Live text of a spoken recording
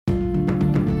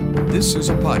This is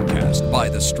a podcast by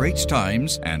The Straits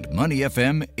Times and Money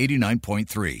FM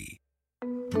 89.3.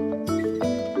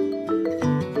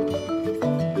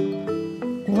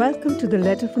 Welcome to the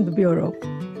Letter from the Bureau.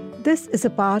 This is a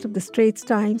part of the Straits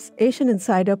Times Asian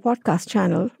Insider podcast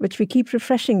channel, which we keep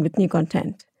refreshing with new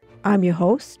content. I'm your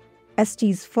host,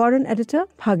 ST's foreign editor,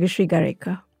 Bhagyashree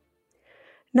Gareka.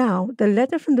 Now, the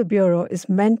Letter from the Bureau is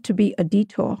meant to be a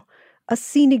detour, a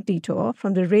scenic detour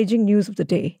from the raging news of the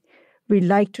day. We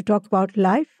like to talk about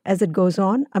life as it goes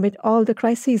on amid all the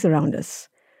crises around us.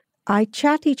 I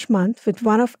chat each month with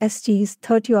one of ST's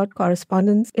 30-odd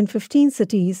correspondents in 15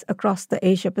 cities across the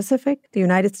Asia-Pacific, the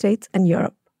United States, and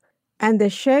Europe. And they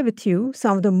share with you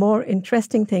some of the more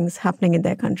interesting things happening in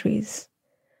their countries.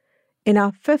 In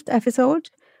our 5th episode,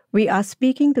 we are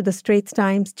speaking to the Straits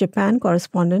Times Japan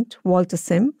correspondent, Walter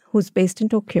Sim, who's based in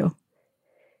Tokyo.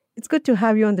 It's good to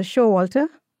have you on the show, Walter.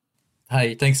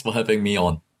 Hi, thanks for having me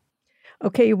on.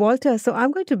 Okay, Walter, so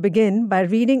I'm going to begin by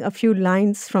reading a few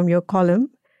lines from your column.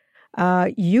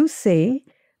 You say,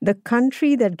 the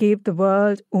country that gave the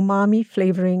world umami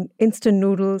flavoring, instant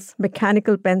noodles,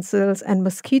 mechanical pencils, and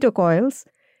mosquito coils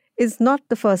is not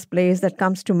the first place that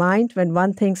comes to mind when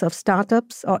one thinks of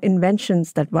startups or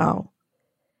inventions that wow.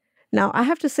 Now, I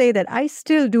have to say that I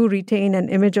still do retain an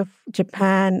image of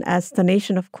Japan as the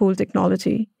nation of cool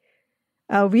technology.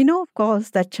 We know, of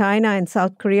course, that China and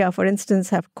South Korea, for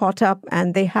instance, have caught up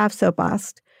and they have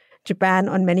surpassed Japan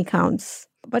on many counts.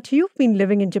 But you've been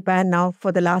living in Japan now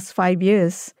for the last 5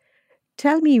 years.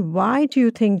 Tell me, why do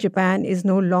you think Japan is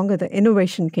no longer the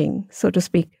innovation king, so to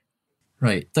speak?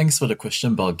 Right, thanks for the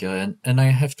question, Bhagya. And I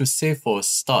have to say for a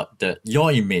start that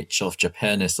your image of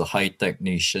Japan as a high-tech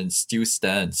nation still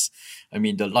stands. I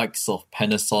mean, the likes of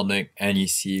Panasonic,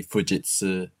 NEC,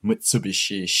 Fujitsu,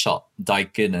 Mitsubishi, Sharp,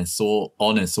 Daikin, and so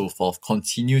on and so forth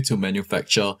continue to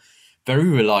manufacture very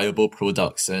reliable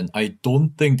products, and I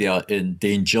don't think they are in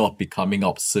danger of becoming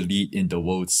obsolete in the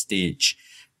world stage.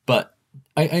 But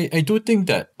I do think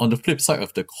that on the flip side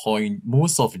of the coin,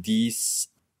 most of these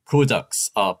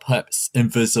products are perhaps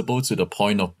invisible to the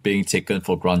point of being taken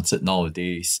for granted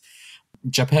nowadays.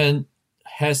 Japan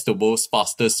has the world's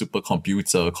fastest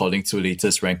supercomputer according to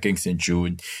latest rankings in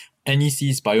June.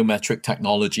 NEC's biometric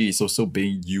technology is also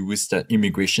being used at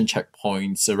immigration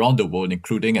checkpoints around the world,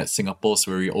 including at Singapore's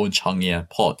very own Changi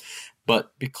Airport.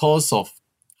 But because of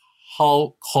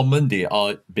how common they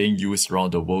are being used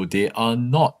around the world, they are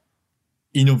not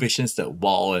innovations that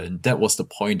wow, and that was the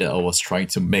point that I was trying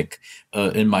to make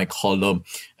in my column.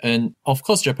 And of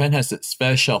course, Japan has its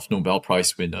fair share of Nobel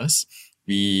Prize winners.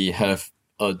 We have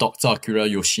Dr. Akira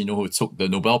Yoshino, who took the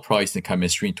Nobel Prize in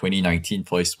Chemistry in 2019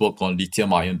 for his work on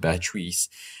lithium-ion batteries.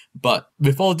 But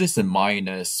with all this in mind,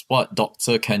 as what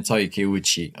Dr. Kenta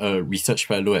Ikeuchi, a research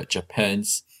fellow at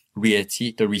Japan's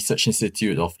RIETI, the Research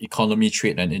Institute of Economy,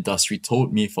 Trade and Industry,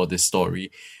 told me for this story,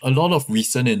 a lot of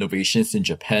recent innovations in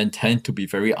Japan tend to be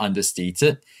very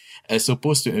understated, as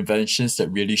opposed to inventions that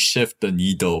really shift the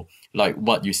needle, like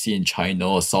what you see in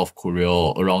China or South Korea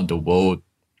or around the world.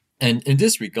 And in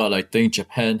this regard, I think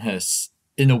Japan has,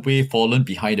 in a way, fallen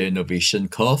behind the innovation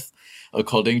curve,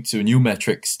 according to new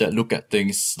metrics that look at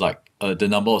things like the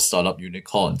number of startup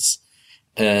unicorns.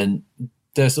 And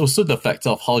there's also the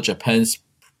factor of how Japan's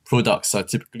products are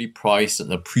typically priced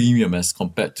at a premium as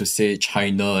compared to, say,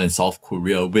 China and South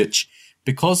Korea, which,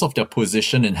 because of their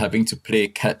position in having to play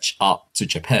catch up to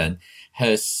Japan,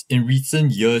 has in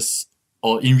recent years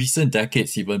or in recent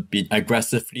decades even been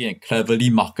aggressively and cleverly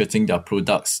marketing their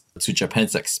products to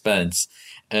Japan's expense.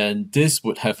 And this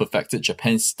would have affected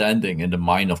Japan's standing in the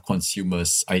mind of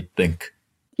consumers, I think.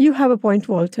 You have a point,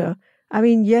 Walter. I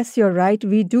mean, yes, you're right.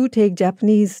 We do take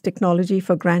Japanese technology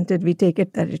for granted. We take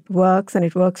it that it works and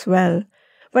it works well.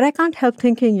 But I can't help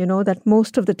thinking, that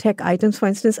most of the tech items, for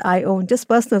instance, I own, just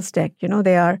personal tech,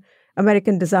 they are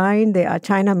American design, they are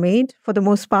China made for the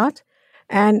most part.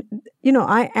 And,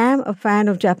 I am a fan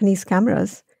of Japanese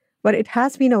cameras, but it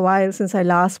has been a while since I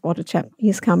last bought a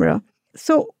Japanese camera.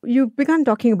 So you've begun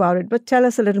talking about it, but tell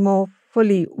us a little more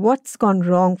fully, what's gone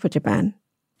wrong for Japan?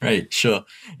 Right, sure.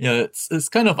 Yeah, it's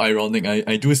kind of ironic.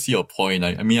 I do see your point.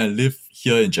 I mean, I live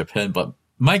here in Japan, but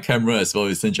my camera as well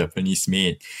isn't Japanese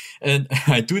made. And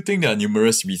I do think there are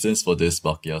numerous reasons for this,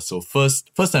 Bhagya. So first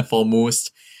and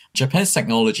foremost, Japan's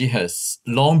technology has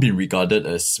long been regarded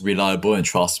as reliable and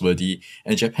trustworthy,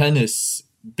 and Japan is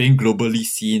being globally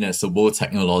seen as a world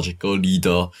technological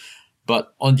leader.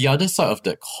 But on the other side of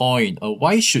that coin,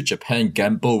 why should Japan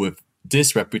gamble with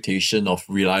this reputation of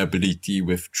reliability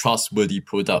with trustworthy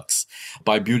products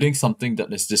by building something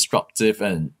that is disruptive,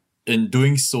 and in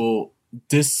doing so,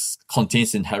 this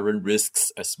contains inherent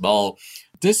risks as well.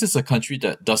 this is a country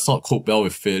that does not cope well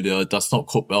with failure, does not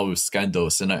cope well with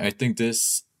scandals. And I think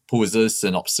this poses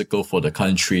an obstacle for the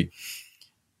country.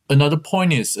 Another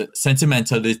point is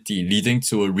sentimentality leading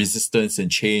to a resistance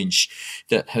and change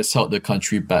that has held the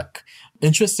country back.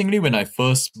 Interestingly, when I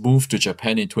first moved to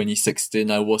Japan in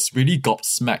 2016, I was really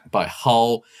gobsmacked by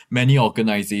how many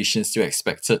organizations still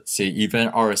expected, say,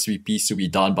 event RSVPs to be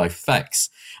done by fax.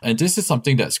 And this is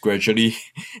something that's gradually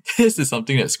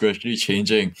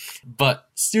changing. But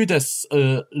still, there's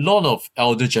a lot of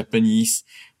elder Japanese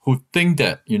who think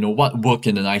that, what worked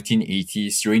in the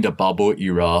 1980s during the bubble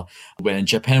era, when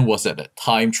Japan was at that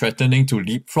time threatening to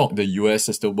leapfrog the US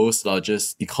as the world's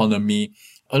largest economy,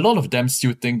 a lot of them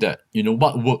still think that,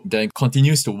 what worked then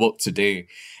continues to work today.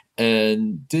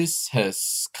 And this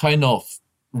has kind of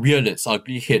reared its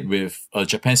ugly head with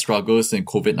Japan's struggles in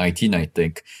COVID-19, I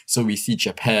think. So we see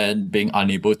Japan being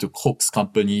unable to coax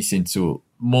companies into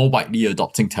more widely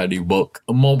adopting telework,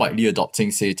 more widely adopting,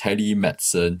 say,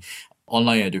 telemedicine,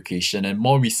 online education, and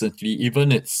more recently,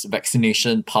 even its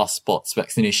vaccination passports,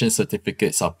 vaccination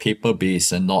certificates are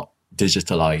paper-based and not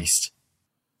digitalized.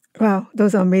 Wow,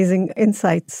 those are amazing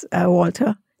insights,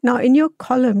 Walter. Now, in your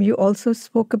column, you also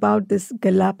spoke about this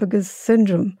Galapagos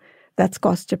syndrome that's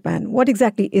caused Japan. What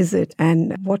exactly is it,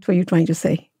 and what were you trying to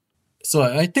say? So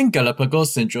I think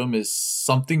Galapagos syndrome is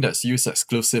something that's used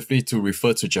exclusively to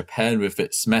refer to Japan with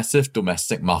its massive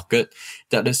domestic market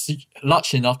that is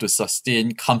large enough to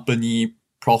sustain company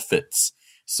profits.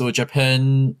 So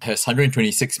Japan has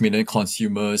 126 million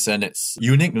consumers, and its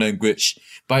unique language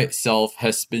by itself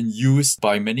has been used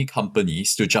by many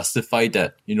companies to justify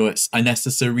that, it's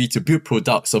unnecessary to build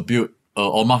products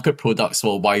or market products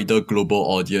for a wider global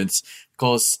audience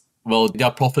because, they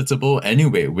are profitable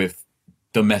anyway with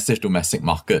the massive domestic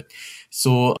market.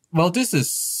 So, this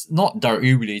is not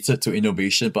directly related to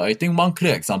innovation, but I think one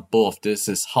clear example of this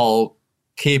is how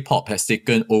K-pop has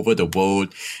taken over the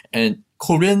world, and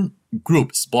Korean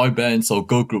groups, boy bands or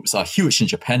girl groups are huge in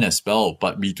Japan as well,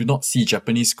 but we do not see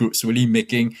Japanese groups really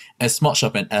making as much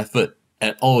of an effort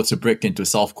at all to break into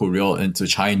South Korea or into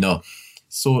China.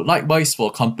 So likewise for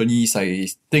companies, I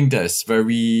think there's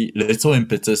very little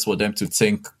impetus for them to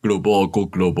think global or go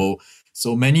global.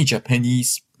 So many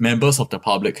Japanese members of the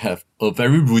public have a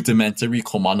very rudimentary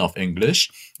command of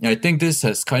English. And I think this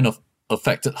has kind of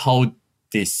affected how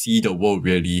they see the world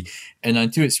really. And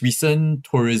until its recent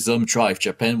tourism drive,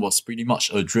 Japan was pretty much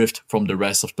adrift from the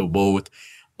rest of the world.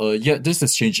 Yet this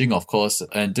is changing, of course,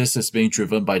 and this is being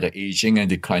driven by the aging and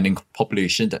declining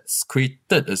population that's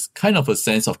created as kind of a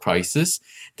sense of crisis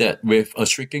that with a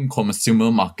shrinking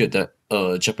consumer market that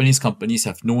Japanese companies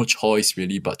have no choice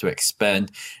really but to expand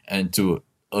and to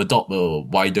adopt a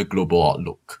wider global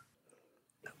outlook.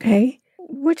 Okay.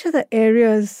 Which are the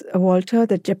areas, Walter,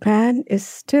 that Japan is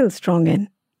still strong in?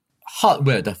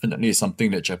 Hardware definitely is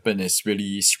something that Japan is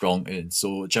really strong in.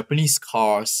 So Japanese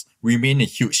cars remain in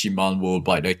huge demand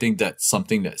worldwide. I think that's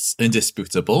something that's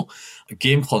indisputable.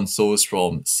 Game consoles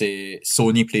from, say,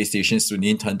 Sony PlayStations to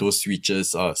Nintendo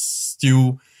Switches are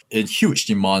still in huge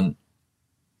demand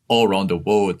all around the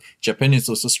world. Japan is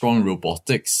also strong in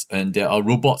robotics, and there are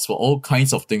robots for all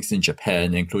kinds of things in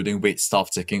Japan, including wait staff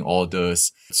taking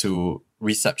orders to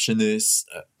receptionists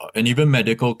and even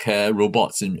medical care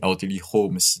robots in elderly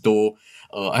homes. Though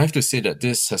I have to say that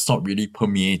this has not really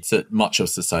permeated much of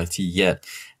society yet.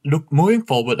 Look, moving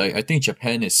forward, I think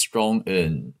Japan is strong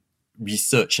in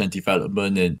research and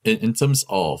development in terms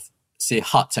of, say,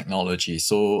 hard technology.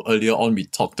 So earlier on, we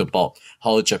talked about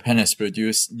how Japan has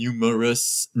produced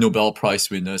numerous Nobel Prize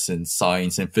winners in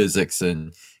science and physics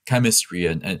and chemistry.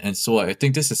 And so I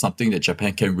think this is something that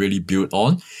Japan can really build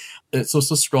on. It's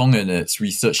also strong in its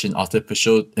research in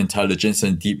artificial intelligence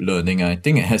and deep learning. And I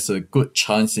think it has a good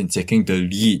chance in taking the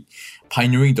lead,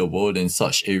 pioneering the world in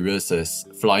such areas as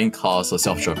flying cars or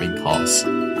self-driving cars.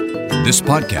 This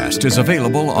podcast is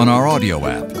available on our audio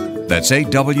app. That's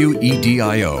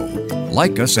AWEDIO.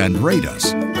 Like us and rate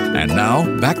us. And now,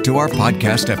 back to our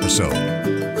podcast episode.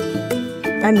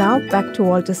 And now, back to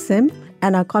Walter Sim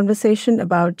and our conversation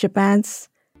about Japan's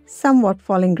somewhat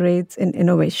falling grades in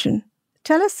innovation.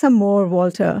 Tell us some more,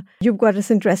 Walter. You've got us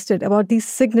interested about these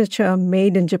signature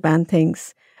made-in-Japan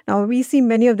things. Now, we see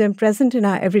many of them present in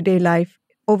our everyday life.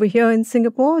 Over here in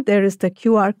Singapore, there is the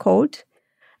QR code,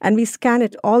 and we scan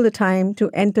it all the time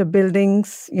to enter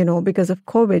buildings, because of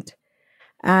COVID.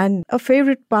 And a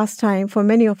favorite pastime for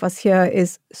many of us here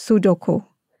is Sudoku.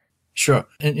 Sure.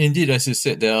 And indeed, as you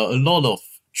said, there are a lot of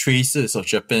traces of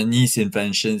Japanese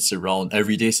inventions around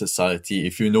everyday society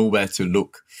if you know where to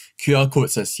look. QR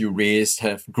codes, as you raised,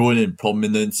 have grown in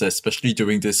prominence, especially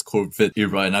during this COVID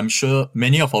era. And I'm sure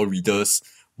many of our readers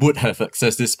would have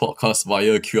accessed this podcast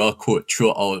via a QR code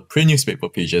through our print newspaper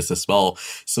pages as well.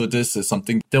 So this is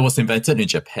something that was invented in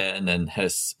Japan and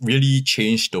has really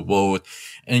changed the world.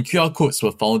 And QR codes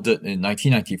were founded in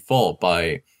 1994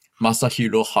 by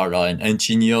Masahiro Hara, an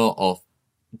engineer of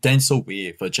Denso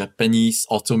Wave, a Japanese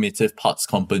automotive parts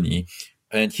company.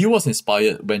 And he was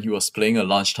inspired when he was playing a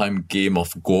lunchtime game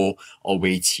of Go or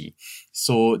Weiqi.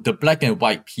 So the black and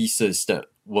white pieces that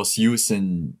was used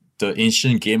in the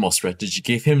ancient game of strategy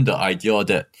gave him the idea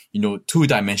that,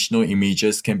 two-dimensional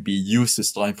images can be used to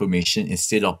store information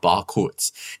instead of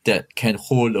barcodes that can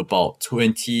hold about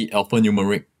 20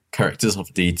 alphanumeric characters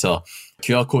of data.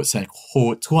 QR codes can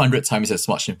hold 200 times as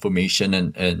much information,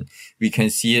 and we can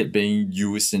see it being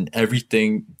used in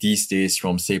everything these days,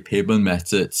 from say payment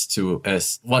methods to,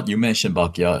 as what you mentioned,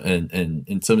 Bagya,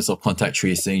 in terms of contact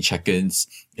tracing, check-ins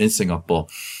in Singapore.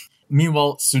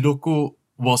 Meanwhile, Sudoku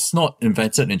was not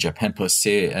invented in Japan per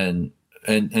se, and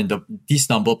these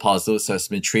number puzzles has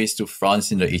been traced to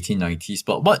France in the 1890s.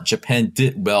 But what Japan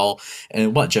did well,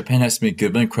 and what Japan has been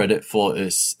given credit for,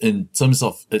 is in terms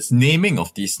of its naming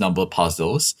of these number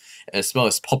puzzles, as well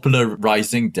as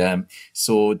popularizing them.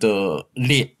 So the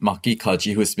late Maki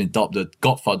Kaji, who has been dubbed the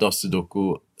godfather of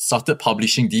Sudoku, started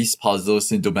publishing these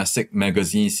puzzles in domestic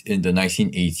magazines in the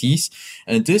 1980s.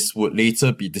 And this would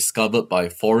later be discovered by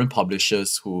foreign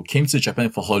publishers who came to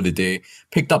Japan for holiday,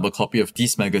 picked up a copy of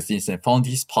these magazines and found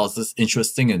these puzzles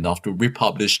interesting enough to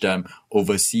republish them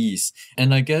overseas.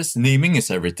 And I guess naming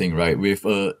is everything, right? With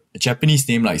a Japanese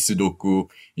name like Sudoku,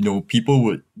 people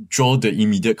would draw the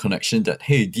immediate connection that,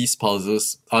 hey, these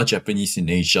puzzles are Japanese in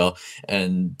nature.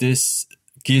 And this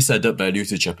gives added value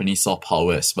to Japanese soft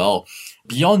power as well.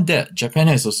 Beyond that, Japan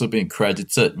has also been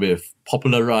credited with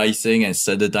popularizing and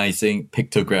standardizing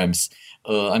pictograms.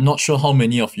 I'm not sure how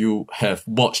many of you have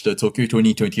watched the Tokyo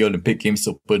 2020 Olympic Games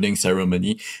opening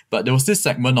ceremony, but there was this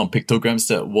segment on pictograms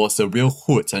that was a real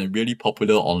hoot and really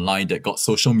popular online that got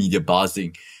social media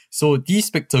buzzing. So these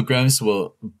pictograms were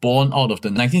born out of the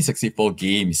 1964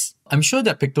 games. I'm sure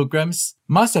that pictograms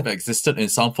must have existed in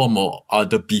some form or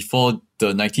other before the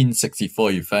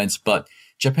 1964 events, but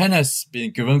Japan has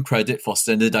been given credit for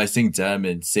standardizing them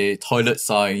in, say, toilet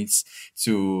signs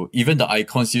to even the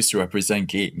icons used to represent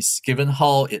games, given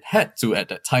how it had to, at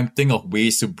that time, think of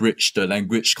ways to bridge the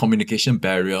language communication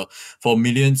barrier for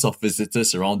millions of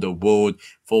visitors around the world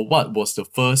for what was the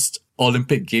first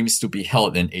Olympic Games to be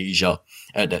held in Asia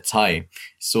at that time.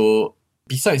 So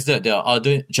besides that, there are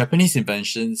other Japanese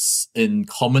inventions in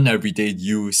common everyday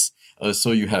use.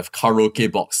 So you have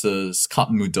karaoke boxes,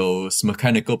 cup noodles,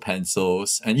 mechanical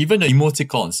pencils, and even the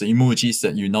emoticons, the emojis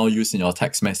that you now use in your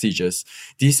text messages.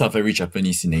 These are very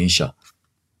Japanese in Asia.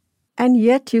 And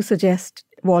yet you suggest,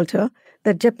 Walter,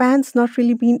 that Japan's not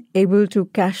really been able to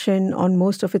cash in on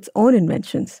most of its own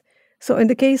inventions. So in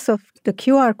the case of the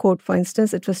QR code, for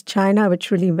instance, it was China which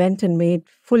really went and made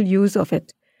full use of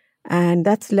it. And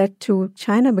that's led to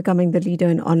China becoming the leader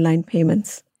in online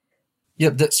payments.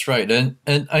 Yep, that's right. And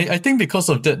I think because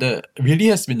of that, there really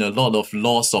has been a lot of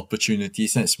lost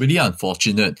opportunities, and it's really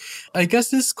unfortunate. I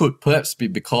guess this could perhaps be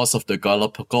because of the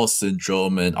Galapagos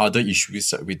syndrome and other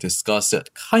issues that we discussed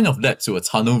that kind of led to a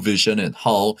tunnel vision in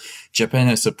how Japan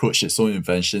has approached its own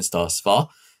inventions thus far.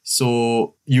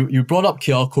 So you brought up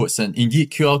QR codes, and indeed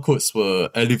QR codes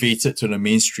were elevated to the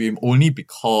mainstream only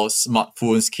because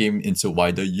smartphones came into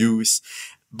wider use.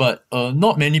 But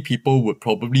not many people would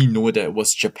probably know that it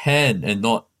was Japan and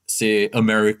not, say,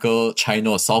 America,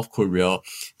 China, or South Korea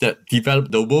that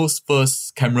developed the world's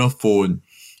first camera phone.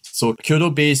 So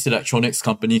Kyoto-based electronics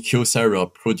company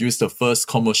Kyocera produced the first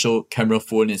commercial camera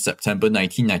phone in September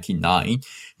 1999,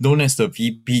 known as the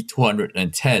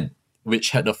VP210,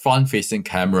 which had a front-facing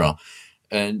camera.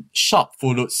 And Sharp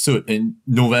followed suit in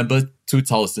November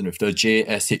 2000 with the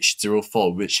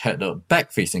JSH04, which had a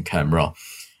back-facing camera.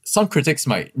 Some critics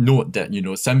might note that,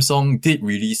 Samsung did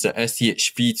release the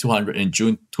SCH-V200 in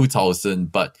June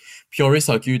 2000, but purists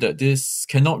argue that this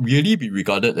cannot really be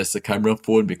regarded as a camera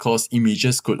phone because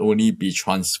images could only be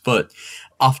transferred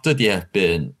after they have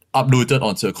been uploaded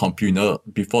onto a computer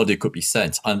before they could be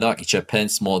sent, unlike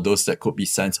Japan's models that could be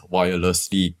sent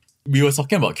wirelessly. We were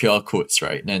talking about QR codes,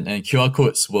 right? And QR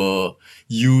codes were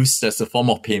used as a form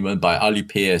of payment by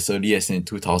Alipay as early as in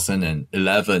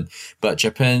 2011, but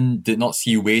Japan did not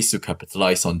see ways to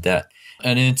capitalize on that.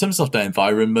 And in terms of the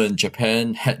environment,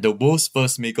 Japan had the world's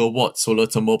first megawatt solar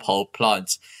thermal power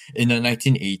plant in the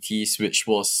 1980s, which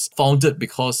was founded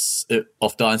because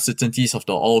of the uncertainties of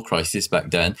the oil crisis back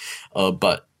then.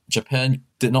 But Japan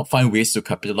did not find ways to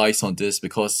capitalize on this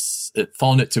because it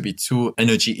found it to be too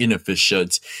energy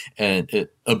inefficient, and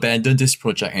it abandoned this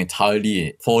project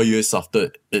entirely 4 years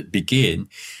after it began.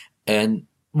 And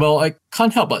well, I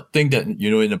can't help but think that,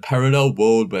 in a parallel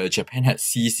world where Japan had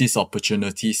seized these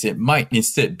opportunities, it might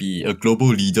instead be a global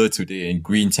leader today in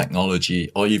green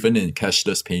technology or even in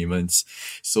cashless payments.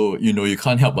 So, you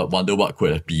can't help but wonder what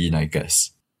could have been, I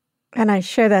guess. And I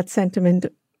share that sentiment,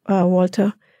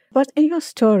 Walter. But in your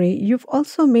story, you've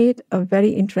also made a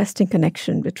very interesting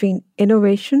connection between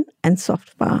innovation and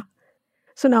soft power.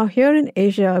 So now here in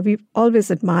Asia, we've always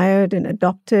admired and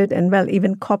adopted and,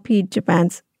 even copied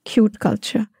Japan's cute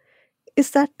culture.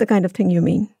 Is that the kind of thing you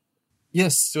mean?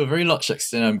 Yes, to a very large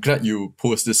extent. I'm glad you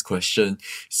posed this question.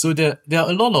 So there are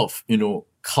a lot of,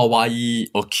 kawaii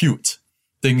or cute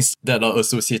things that are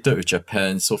associated with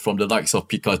Japan. So from the likes of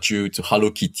Pikachu to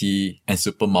Hello Kitty and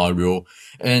Super Mario.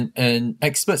 And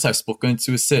experts I've spoken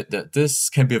to said that this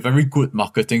can be a very good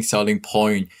marketing selling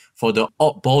point for the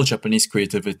oddball Japanese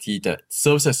creativity that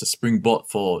serves as a springboard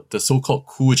for the so-called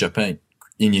Cool Japan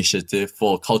initiative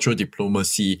for cultural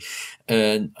diplomacy.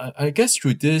 And I guess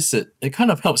through this, it kind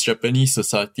of helps Japanese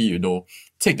society,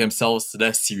 take themselves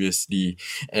less seriously.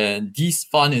 And these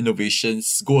fun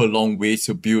innovations go a long way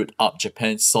to build up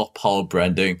Japan's soft power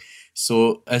branding.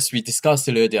 So as we discussed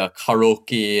earlier, there are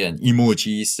karaoke and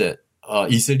emojis that are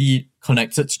easily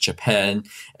connected to Japan.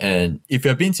 And if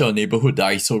you've been to your neighborhood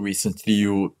Daiso recently,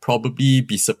 you would probably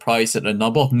be surprised at the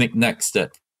number of knickknacks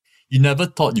that you never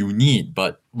thought you need,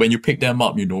 but when you pick them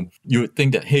up, you would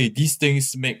think that, hey, these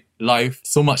things make life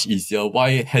so much easier.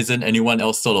 Why hasn't anyone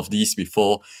else thought of these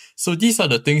before? So these are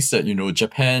the things that,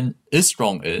 Japan is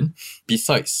strong in,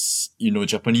 besides,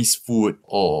 Japanese food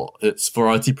or its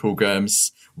variety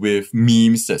programs with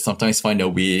memes that sometimes find their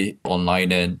way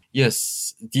online. And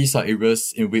yes, these are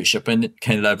areas in which Japan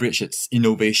can leverage its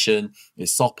innovation,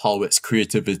 its soft power, its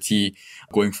creativity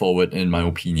going forward, in my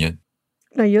opinion.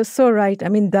 No, you're so right. I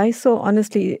mean, Daiso,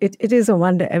 honestly, it is a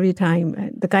wonder every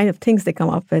time, the kind of things they come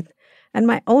up with. And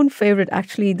my own favorite,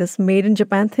 actually, this Made in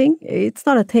Japan thing, it's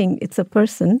not a thing, it's a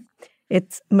person.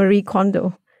 It's Marie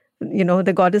Kondo,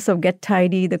 the goddess of Get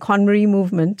Tidy, the KonMari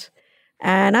movement.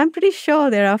 And I'm pretty sure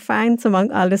there are fans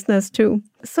among our listeners too.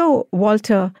 So,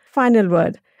 Walter, final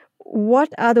word. What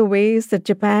are the ways that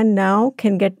Japan now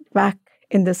can get back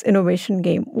in this innovation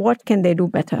game? What can they do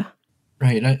better?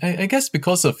 Right. I guess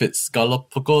because of its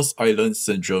Galapagos Island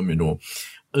syndrome,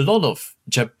 a lot of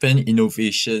Japan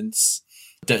innovations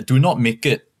that do not make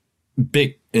it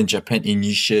big in Japan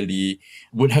initially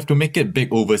would have to make it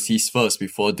big overseas first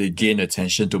before they gain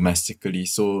attention domestically.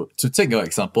 So to take your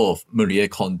example of Marie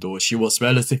Kondo, she was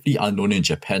relatively unknown in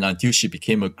Japan until she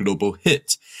became a global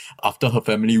hit after her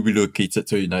family relocated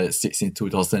to the United States in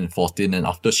 2014 and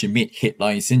after she made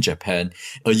headlines in Japan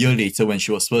a year later when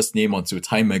she was first named onto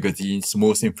Time magazine's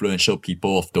most influential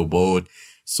people of the world.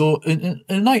 So in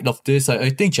light of this,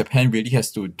 I think Japan really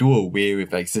has to do away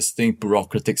with existing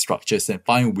bureaucratic structures and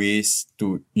find ways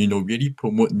to, really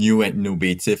promote new and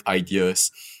innovative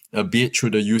ideas, be it through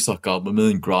the use of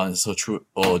government grants or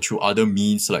through other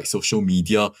means like social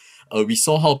media. We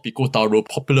saw how Pikotaro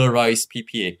popularized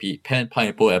PPAP, Pen,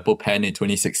 Pineapple, Apple Pen in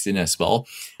 2016 as well.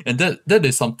 And that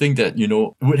is something that,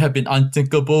 would have been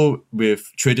unthinkable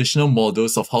with traditional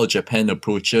models of how Japan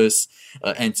approaches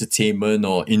entertainment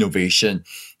or innovation.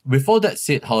 With all that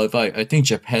said, however, I think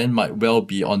Japan might well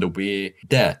be on the way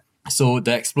there. So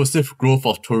the explosive growth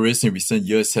of tourists in recent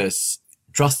years has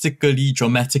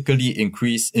dramatically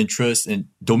increased interest in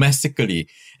domestically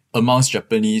amongst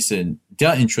Japanese and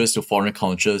their interest to foreign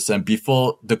cultures. And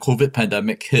before the COVID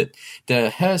pandemic hit, there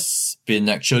has been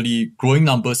actually growing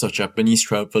numbers of Japanese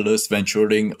travelers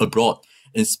venturing abroad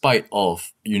in spite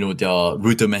of, their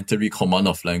rudimentary command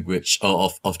of language,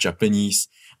 of Japanese.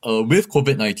 With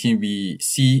COVID-19, we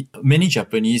see many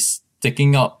Japanese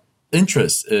taking up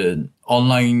interest in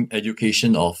online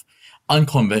education of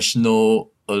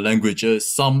unconventional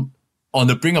languages, some on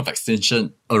the brink of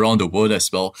extinction around the world as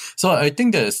well. So I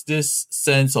think there's this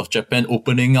sense of Japan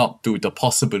opening up to the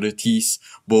possibilities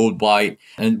worldwide.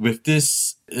 And with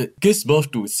this, it gives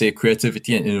birth to, say,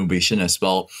 creativity and innovation as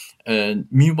well. And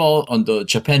meanwhile, on the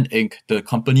Japan Inc., the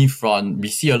company front, we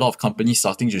see a lot of companies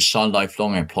starting to shun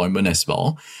lifelong employment as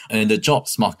well. And the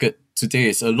jobs market today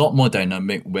is a lot more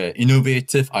dynamic where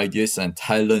innovative ideas and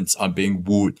talents are being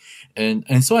wooed.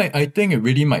 And so I think it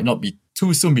really might not be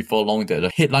too soon before long that a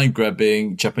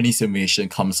headline-grabbing Japanese innovation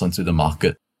comes onto the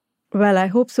market. Well, I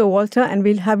hope so, Walter, and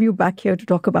we'll have you back here to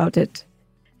talk about it.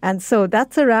 And so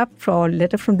that's a wrap for our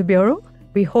Letter from the Bureau.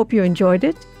 We hope you enjoyed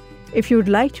it. If you'd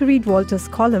like to read Walter's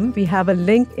column, we have a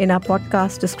link in our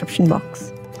podcast description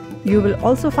box. You will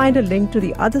also find a link to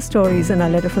the other stories in our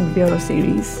Letter from the Bureau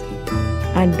series.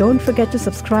 And don't forget to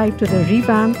subscribe to the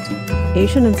revamped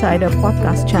Asian Insider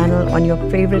podcast channel on your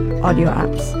favorite audio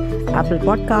apps, Apple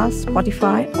Podcasts,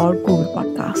 Spotify, or Google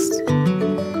Podcasts.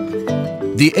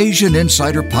 The Asian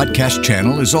Insider Podcast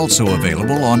channel is also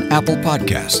available on Apple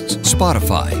Podcasts,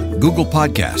 Spotify, Google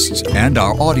Podcasts, and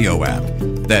our audio app.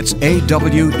 That's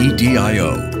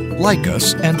AWEDIO. Like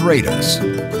us and rate us.